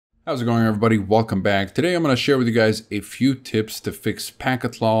How's it going, everybody? Welcome back. Today I'm going to share with you guys a few tips to fix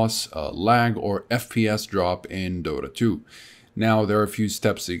packet loss, lag, or FPS drop in Dota 2. Now, there are a few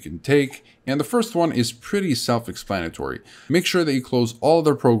steps that you can take, and the first one is pretty self-explanatory. Make sure that you close all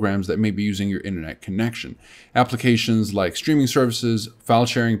other programs that may be using your internet connection. Applications like streaming services, file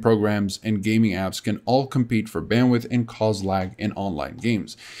sharing programs, and gaming apps can all compete for bandwidth and cause lag in online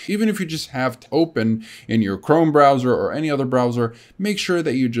games. Even if you just have it open in your Chrome browser or any other browser, make sure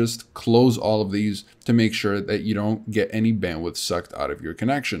that you just close all of these to make sure that you don't get any bandwidth sucked out of your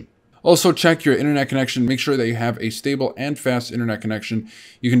connection. Also, check your internet connection. Make sure that you have a stable and fast internet connection.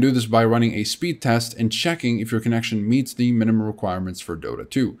 You can do this by running a speed test and checking if your connection meets the minimum requirements for Dota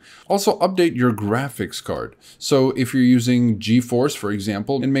 2. Also, update your graphics card. So if you're using GeForce, for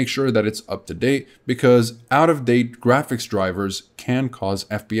example, and make sure that it's up to date, because out-of-date graphics drivers can cause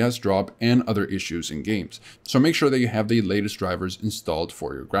FPS drop and other issues in games. So make sure that you have the latest drivers installed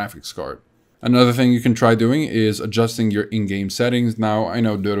for your graphics card. Another thing you can try doing is adjusting your in-game settings. Now, I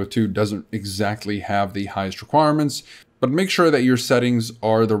know Dota 2 doesn't exactly have the highest requirements, but make sure that your settings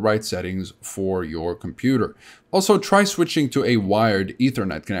are the right settings for your computer. Also, try switching to a wired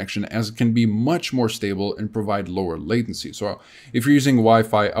Ethernet connection, as it can be much more stable and provide lower latency. So if you're using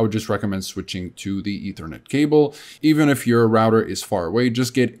Wi-Fi, I would just recommend switching to the Ethernet cable. Even if your router is far away,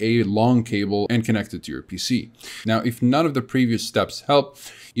 just get a long cable and connect it to your PC. Now, if none of the previous steps help,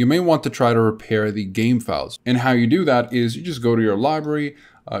 you may want to try to repair the game files. And how you do that is you just go to your library,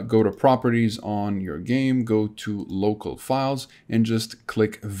 go to properties on your game, go to local files, and just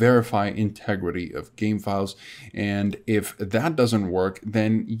click verify integrity of game files. And if that doesn't work,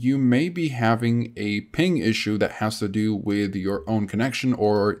 then you may be having a ping issue that has to do with your own connection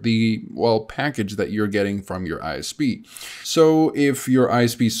or the, package that you're getting from your ISP. So if your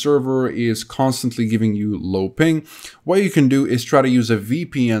ISP server is constantly giving you low ping, what you can do is try to use a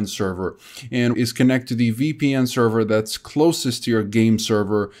VPN server and is connect to the VPN server that's closest to your game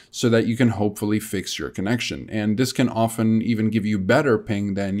server, so that you can hopefully fix your connection. And this can often even give you better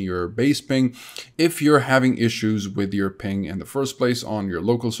ping than your base ping if you're having issues with your ping in the first place on your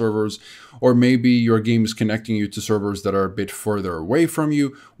local servers, or maybe your game is connecting you to servers that are a bit further away from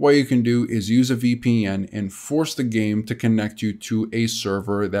you. What you can do is use a VPN and force the game to connect you to a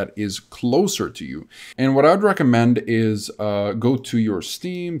server that is closer to you. And what I'd recommend is go to your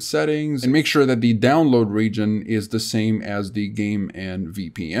Steam settings and make sure that the download region is the same as the game and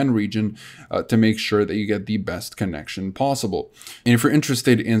VPN region to make sure that you get the best connection possible. And if you're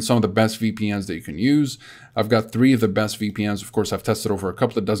interested in some of the best VPNs that you can use, I've got 3 of the best VPNs. Of course, I've tested over a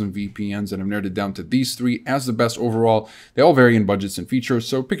couple of dozen VPNs and I've narrowed it down to these 3 as the best overall. They all vary in budgets and features,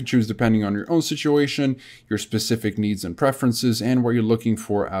 so pick and choose depending on your own situation, your specific needs and preferences, and what you're looking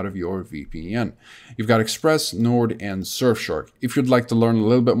for out of your VPN. You've got Express, Nord, and Surfshark. If you'd like to learn a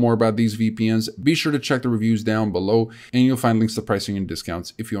little bit more about these VPNs, be sure to check the reviews down below, and you'll find links to pricing and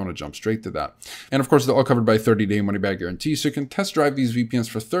discounts if you want to jump straight to that. And of course, they're all covered by a 30-day money-back guarantee, so you can test drive these VPNs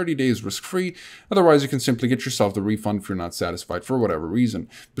for 30 days risk-free. Otherwise, you can simply get yourself the refund if you're not satisfied for whatever reason.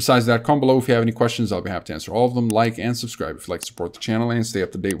 Besides that, comment below if you have any questions. I'll be happy to answer all of them. Like and subscribe if you'd like to support the channel and stay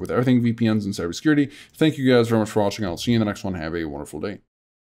up to date with everything VPNs and cybersecurity. Thank you guys very much for watching. I'll see you in the next one. Have a wonderful day.